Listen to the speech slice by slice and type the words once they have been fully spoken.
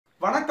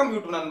வணக்கம்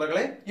யூடியூப்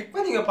நண்பர்களே. இப்போ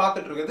நீங்க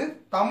பார்த்துட்டு இருக்குது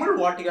தமிழ்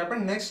வாட்டிகாப்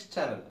நெக்ஸ்ட்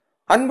சேனல்.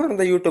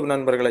 அன்பார்ந்த யூடியூப்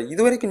நண்பர்களே,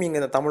 இதுவரைக்கும் நீங்கள்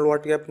இந்த தமிழ்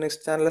வாட்டிகாப்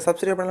நெக்ஸ்ட் சேனலை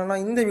சப்ஸ்கிரைப் பண்ணலன்னா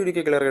இந்த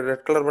வீடியோக்கு கீழே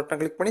ரெட் கலர் பட்டன்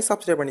கிளிக் பண்ணி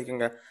சப்ஸ்கிரைப்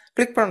பண்ணிக்கோங்க.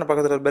 கிளிக் பண்ண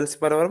பக்கத்தில் பெல்ஸ்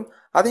வரும்,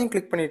 அதையும்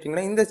கிளிக்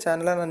பண்ணிட்டீங்கன்னா இந்த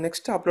சேனலில் நான்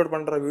நெக்ஸ்ட் அப்லோட்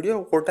பண்ணுற வீடியோ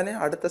உடனே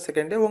அடுத்த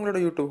செகண்டே உங்களோட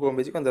யூடியூப் ஹோம்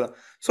பேஜுக்கு வந்துடும்.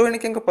 ஸோ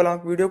எனக்கு எங்கே போகலாம்,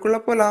 வீடியோக்குள்ளே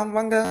போகலாம்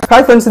வாங்க.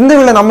 ஹாய் ஃப்ரெண்ட்ஸ், இந்த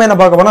வீடியோவில் நம்ம என்ன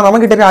பார்க்க போனால்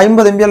நம்ம கிட்ட இருக்க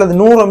 50 MB அல்லது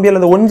 100 MB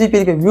அல்லது 1 GB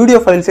இருக்க வீடியோ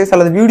ஃபைல் சைஸ்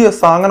அல்லது வீடியோ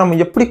சாங்கை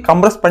நம்ம எப்படி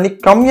கம்ப்ரஸ் பண்ணி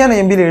கம்மியான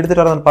MBயில்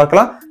எடுத்துகிட்டு வரதுன்னு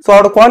பார்க்கலாம். ஸோ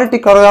அதோட குவாலிட்டி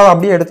குறையாத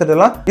அப்படியே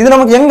எடுத்துடலாம். இது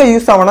நமக்கு எங்கே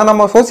யூஸ் ஆகும்னா,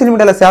 நம்ம சோசியல்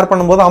மீடியாவில் ஷேர்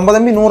பண்ணும்போது 50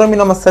 MB 100 MB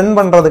நம்ம சென்ட்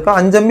பண்ணுறதுக்கு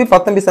 5 MB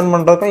 10 MB சென்ட்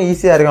பண்ணுறதுக்கும்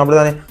ஈஸியாக இருக்கும்,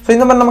 அப்படிதானே? ஸோ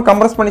இந்த மாதிரி நம்ம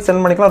கம்ப்ரஸ் பண்ணி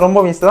சென்ட் பண்ணிக்கலாம்,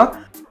 ரொம்ப ஈஸி தான்.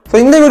 ஸோ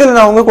இந்த வீடியோவில்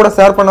நான் உங்க கூட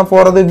ஷேர் பண்ண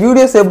போகிறது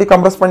வீடியோஸ் எப்படி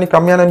கம்ப்ரஸ் பண்ணி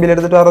கம்மியான MBயில்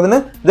எடுத்துகிட்டு வரதுன்னு.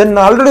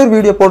 தென் ஆல்ரெடி ஒரு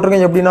வீடியோ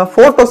போட்டிருக்கேன், எப்படின்னா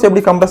ஃபோட்டோஸ்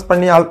எப்படி கம்ப்ரஸ்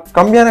பண்ணி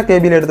கம்மியான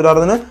KBயில் எடுத்துகிட்டு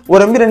வரதுன்னு.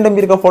 1 MB 2 MB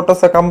இருக்க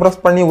ஃபோட்டோஸை கம்ப்ரஸ்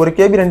பண்ணி 1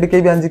 KB 2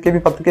 KB 5 KB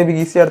 10 KB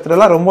ஈஸியாக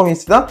எடுத்துடலாம், ரொம்ப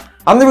ஈஸி தான்.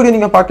 அந்த வீடியோ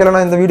நீங்கள்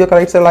பார்க்கலன்னா இந்த video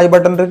right side like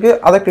button இருக்குது,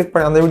 அதை கிளிக்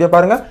பண்ணி அந்த வீடியோ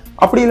பாருங்க.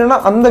 அப்படி இல்லைன்னா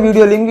அந்த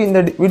வீடியோ லிங்க் இந்த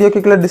வீடியோக்கு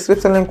கீழே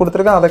டிஸ்கிரிப்ஷன் லிங்க்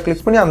கொடுத்துருக்கேன், அதை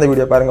கிளிக் பண்ணி அந்த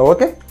வீடியோ பாருங்க.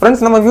 ஓகே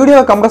ஃப்ரெண்ட்ஸ், நம்ம வீடியோ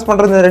கம்ப்ரஸ்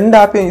பண்ணுறது இந்த 2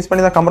 ஆப்பையும் யூஸ்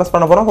பண்ணி தான் கம்ப்ரஸ்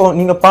பண்ண போகிறோம். ஸோ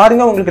நீங்கள்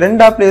பாருங்க, உங்களுக்கு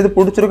 2 ஆப்பில் எது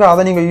பிடிச்சிருக்கோ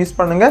அதை நீங்கள் யூஸ்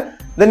பண்ணுங்க.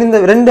 தென் இந்த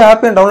 2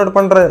 ஆப்பையும் டவுன்லோட்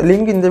பண்ணுற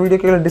லிங்க் இந்த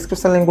வீடியோக்கு கீழே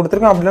டிஸ்கிரிப்ஷன் லிங்க்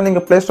கொடுத்துருக்கேன், அப்படின்னா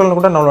நீங்கள் ப்ளே ஸ்டோரில்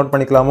கூட டவுன்லோட்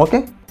பண்ணிக்கலாம். ஓகே,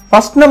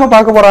 ஃபர்ஸ்ட் நம்ம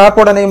பார்க்க போற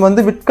ஆப்போட நேம்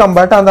வந்து விட்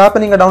கம்பேட். அந்த ஆப்பை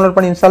நீங்க டவுன்லோட்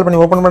பண்ணி இன்ஸ்டால் பண்ணி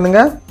ஓபன்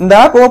பண்ணுங்க. இந்த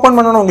ஆப் ஓபன்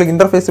பண்ணனும் உங்களுக்கு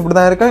இன்டர்ஃபேஸ் இப்படி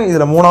தான் இருக்கு.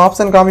 இதுல 3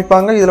 ஆப்ஷன்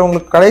காமிப்பாங்க. இதுல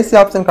உங்களுக்கு கடைசி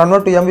ஆப்ஷன்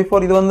கன்வெர்ட் டு MP4.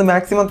 இது வந்து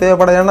மேக்ஸிமம்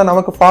தேவைப்படாது, ஏன்னா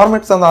நமக்கு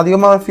ஃபார்மேட்ஸ் அந்த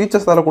அதிகமான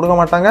ஃபீச்சர்ஸ் அதில் கொடுக்க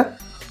மாட்டாங்க.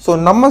 ஸோ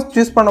நம்ம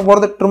சூஸ் பண்ண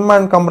போகிறது ட்ரிம்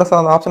அண்ட் கம்ப்ரஸ்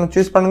அந்த ஆப்ஷனை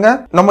சூஸ் பண்ணுங்க.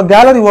 நம்ம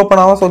கேலரி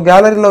ஓப்பன் ஆகும். ஸோ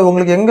கேலரியில்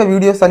உங்களுக்கு எங்க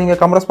வீடியோஸ் நீங்க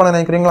கம்ப்ரஸ் பண்ண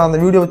நினைக்கிறீங்களோ அந்த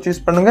வீடியோவை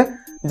சூஸ் பண்ணுங்க.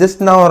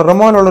 ஜஸ்ட் நான் ஒரு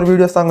ரெமோவில் உள்ள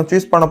வீடியோஸ் அங்கே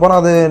சூஸ் பண்ண போகிறோம்.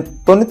 அது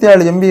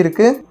 97 MB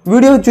இருக்கு.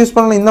 வீடியோ சூஸ்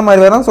பண்ணணும் இந்த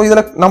மாதிரி வரும். ஸோ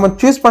இதில் நம்ம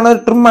சூஸ்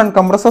பண்ணது ட்ரிம் அண்ட்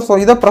கம்ப்ரஸர். ஸோ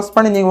இதை ப்ரெஸ்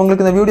பண்ணி நீங்கள்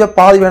உங்களுக்கு இந்த வீடியோ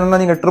பாதி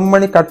வேணும்னா நீங்கள் ட்ரிம்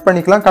பண்ணி கட்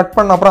பண்ணிக்கலாம். கட்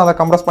பண்ண அப்புறம் அதை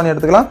கம்ப்ரஸ் பண்ணி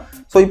எடுத்துக்கலாம்.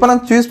 ஸோ இப்போ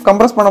நான்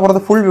கம்ப்ரஸ் பண்ண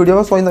போகிறது ஃபுல்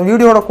வீடியோ. ஸோ இந்த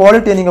வீடியோட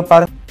குவாலிட்டியை நீங்கள்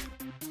பாருங்க.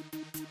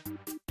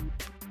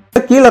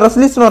 கீழே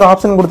ரெசல்யூஷன் ஒரு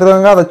ஆப்ஷன்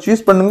கொடுத்துருக்காங்க, அதை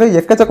சூஸ் பண்ணுங்க.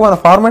 எக்கச்சக்கமான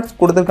ஃபார்மேட்ஸ்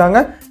கொடுத்துருக்காங்க.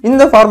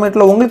 இந்த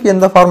ஃபார்மேட்டில் உங்களுக்கு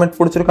எந்த ஃபார்மேட்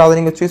பிடிச்சிருக்கோ அதை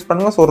நீங்கள் சூஸ்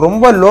பண்ணுங்க. ஸோ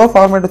ரொம்ப லோ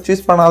ஃபார்மேட்டை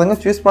சூஸ் பண்ணாதுங்க.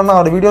 சூஸ்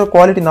பண்ணால் ஒரு வீடியோ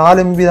குவாலிட்டி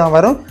 4 MB தான்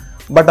வரும்.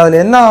 பட் அதில்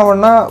என்ன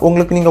ஆகும்னா,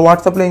 உங்களுக்கு நீங்கள்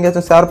வாட்ஸ்அப்பில்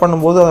எங்கேயாச்சும் ஷேர்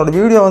பண்ணும்போது அதோட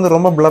வீடியோ வந்து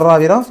ரொம்ப பிளர்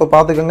ஆகிரும். ஸோ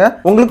பார்த்துக்கோங்க.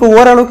 உங்களுக்கு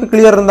ஓரளவுக்கு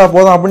கிளியர் இருந்தால்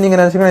போதும் அப்படின்னு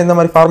நீங்கள் நினச்சிங்கன்னா இந்த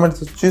மாதிரி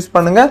ஃபார்மேட்ஸ் சூஸ்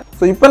பண்ணுங்க.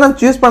 ஸோ இப்போ நான்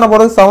சூஸ் பண்ண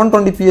போகிறது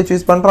 720p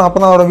சூஸ் பண்ணுறேன்.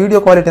 அப்போ தான் அதோட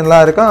வீடியோ குவாலிட்டி நல்லா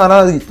இருக்கும்.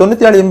 ஆனால் அது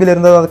 97 MBயில்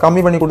இருந்தது, அது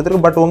கம்மி பண்ணி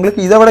கொடுத்துருக்கு. பட்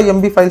உங்களுக்கு இதை விட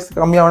MB ஃபைல்ஸ்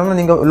கம்மியாகணும்னா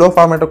நீங்கள் லோ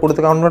ஃபார்மேட்டை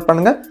கொடுத்து கன்வெர்ட்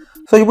பண்ணுங்க.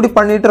 ஸோ இப்படி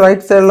பண்ணிட்டு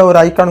ரைட் சைடில் ஒரு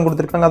ஐக்கான்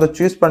கொடுத்துருக்காங்க, அதை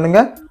சூஸ் பண்ணுங்க.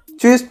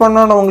 சூஸ்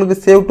பண்ணோன்னா உங்களுக்கு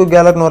சேவ் டு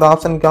கேலரின்னு ஒரு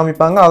ஆப்ஷன்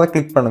காமிப்பாங்க, அதை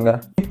கிளிக் பண்ணுங்க.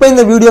 இப்போ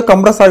இந்த வீடியோ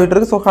கம்ப்ரஸ் ஆகிட்டு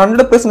இருக்கு. ஸோ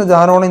 100%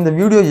 ஆனவன இந்த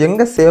வீடியோ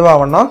எங்கே சேவ்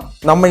ஆகும்னா,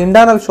 நம்ம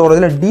இன்டர்னல்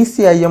ஸ்டோரேஜில்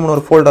DCIMனு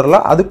ஒரு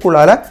ஃபோல்டரில்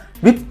அதுக்குள்ளார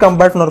வித்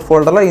கம்பேட்னு ஒரு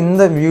ஃபோல்டரில்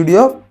இந்த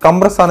வீடியோ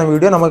கம்ப்ரஸ் ஆன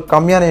வீடியோ நமக்கு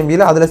கம்மியான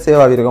MBயில் அதில்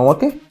சேவ் ஆகிருக்கும்.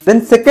 ஓகே,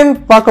 தென் செகண்ட்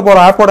பார்க்க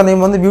போகிற ஆப்போட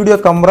நேம் வந்து வீடியோ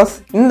கம்ப்ரஸ்.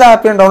 இந்த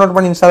ஆப்பையும் டவுன்லோட்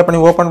பண்ணி இன்ஸ்டால்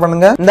பண்ணி ஓப்பன்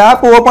பண்ணுங்க. இந்த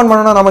ஆப் ஓப்பன்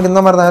பண்ணணும்னா நமக்கு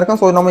இந்த மாதிரி தான் இருக்கும்.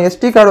 ஸோ நம்ம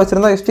SD கார்டு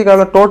வச்சிருந்தா SD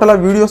கார்டில்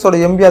டோட்டலாக வீடியோஸோட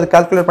MB அது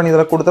கால்குலேட் பண்ணி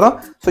இதில் கொடுத்துரும்.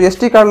 ஸோ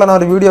SD கார்டில் நான்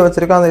ஒரு வீடியோ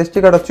வச்சிருக்கேன், அந்த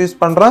SD கார்டை சூஸ்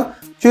பண்ணுறேன்.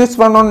 சூஸ்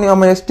பண்ணோன்னு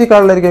நம்ம SD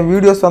கார்டில் இருக்க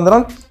வீடியோஸ்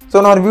வந்துடும். ஸோ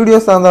நான் ஒரு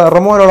வீடியோஸ் அந்த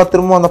ரெமோவோட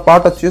திரும்ப அந்த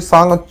பாட்டை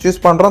சாங்கை சூஸ்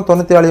பண்ணுறோம்.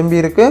 97 MB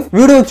இருக்கு.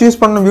 வீடியோ சூஸ்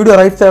பண்ண வீடியோ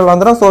ரைட் சைடில்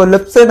வந்துடும். ஸோ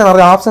லெஃப்ட் சைடு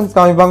நிறைய ஆப்ஷன்ஸ்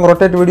காமிப்பாங்க,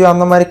 ரொட்டேட் வீடியோ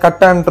அந்த மாதிரி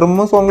கட் அண்ட்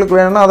ட்ரிம். ஸோ உங்களுக்கு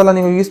வேணும்னா அதெல்லாம்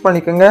நீங்கள் யூஸ்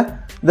பண்ணிக்கோங்க.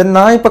 தென்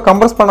நான் இப்போ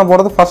கம்ப்ரஸ் பண்ண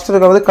போகிறது ஃபர்ஸ்ட்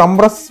இருக்கிறது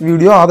கம்ப்ரஸ்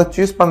வீடியோ, அதை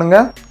சூஸ் பண்ணுங்க.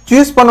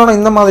 சூஸ் பண்ணோன்னா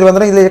இந்த மாதிரி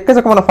வந்துடும். இதில்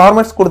எக்கச்சக்கமான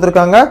ஃபார்மேட்ஸ்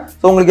கொடுத்துருக்காங்க.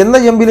 ஸோ உங்களுக்கு எந்த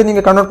MBயில்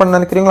நீங்கள் கன்வெர்ட் பண்ண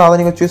நினைக்கிறீங்களோ அதை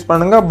நீங்கள் சூஸ்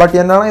பண்ணுங்க. பட்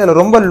என்னன்னா இதில்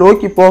ரொம்ப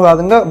லோக்கி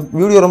போகாதுங்க,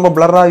 வீடியோ ரொம்ப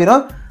பிளர்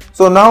ஆகிரும்.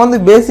 ஸோ நான் வந்து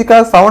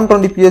பேசிக்காக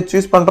 720p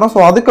சூஸ் பண்ணுறோம். ஸோ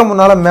அதுக்கு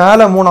முன்னால்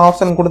மேலே 3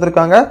 ஆப்ஷன்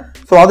கொடுத்துருக்காங்க.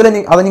 ஸோ அதில்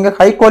அதை நீங்கள்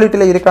ஹை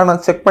குவாலிட்டியில் இருக்கா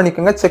நான் செக்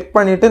பண்ணிக்கோங்க. செக்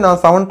பண்ணிவிட்டு நான்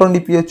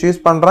 720p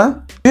சூஸ் பண்ணுறேன்.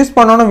 சூஸ்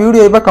பண்ணோன்னா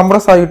வீடியோ இப்போ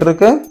கம்ப்ரஸ் ஆகிட்டு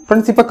இருக்கு.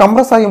 ஃப்ரெண்ட்ஸ், இப்போ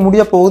கம்ப்ரஸ் ஆகி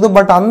முடிய போகுது.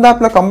 பட் அந்த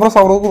ஆப்பில் கம்ப்ரஸ்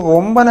ஆகிறதுக்கு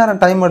ரொம்ப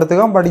நேரம் டைம்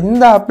எடுத்துக்கும். பட்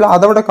இந்த ஆப்பில்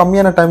அதை விட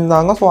கம்மியான டைம்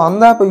தாங்க. ஸோ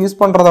அந்த ஆப்பை யூஸ்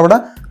பண்ணுறத விட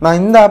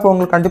நான் இந்த ஆப்பை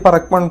உங்களுக்கு கண்டிப்பாக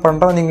ரெக்கமெண்ட்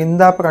பண்ணுறேன். நீங்கள்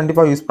இந்த ஆப்பை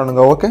கண்டிப்பாக யூஸ்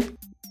பண்ணுங்கள். ஓகே,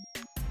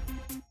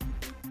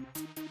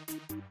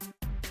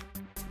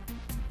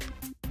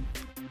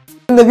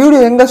 இந்த வீடியோ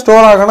எங்க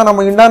ஸ்டோர் ஆகும்னா,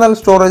 நம்ம இன்டர்னல்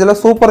ஸ்டோரேஜில்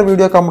சூப்பர்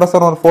வீடியோ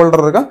கம்ப்ரஸர் ஒரு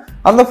ஃபோல்டர் இருக்கு.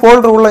 அந்த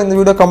ஃபோல்டர் உள்ள இந்த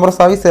வீடியோ கம்ப்ரஸ்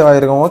ஆகி சேவ்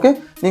ஆயிருக்கும். ஓகே,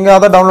 நீங்க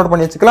அதை டவுன்லோட்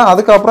பண்ணி வச்சுக்கலாம்.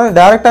 அதுக்கப்புறம்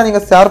டைரக்டா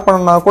நீங்க ஷேர்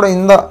பண்ணனா கூட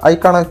இந்த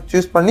ஐகானை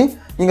சூஸ் பண்ணி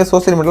நீங்க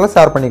சோஷியல் மீடியாவில்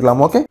ஷேர்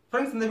பண்ணிக்கலாம். ஓகே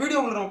ஃப்ரெண்ட்ஸ், இந்த வீடியோ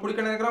உங்களுக்கு ரொம்ப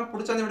பிடிக்க நினைக்கிறேன்.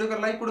 பிடிச்ச இந்த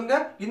வீடியோக்கு லைக் கொடுங்க.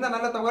 இந்த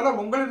நல்ல தகவலை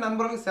உங்கள்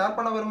நண்பர்களுக்கு ஷேர்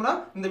பண்ண விரும்பினா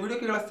இந்த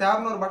வீடியோக்கு கீழே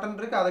ஷேர்னு ஒரு பட்டன்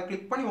இருக்கு, அதை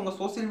கிளிக் பண்ணி உங்க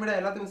சோஷியல் மீடியா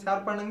எல்லாத்துக்கும்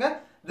ஷேர் பண்ணுங்க.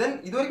 தென்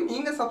இது வரைக்கும்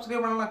நீங்க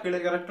சப்ஸ்கிரைப் பண்ணலாம், கீழே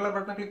ரெட் கலர்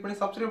பட்டனை கிளிக் பண்ணி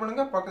சப்ஸ்கிரைப்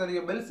பண்ணுங்க. பக்கத்துல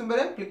இருக்க பெல்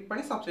சிம்பலை கிளிக்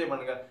பண்ணி சப்ஸ்கிரைப்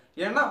பண்ணுங்க.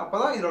 ஏன்னா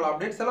அப்பதான் இதோட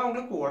அப்டேட்ஸ் எல்லாம்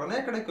உங்களுக்கு உடனே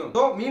கிடைக்கும்.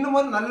 ஸோ மீண்டும்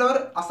ஒரு நல்ல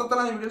ஒரு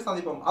அசத்தலான வீடியோ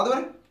சந்திப்போம்.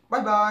 அதுவரை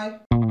பை பாய்.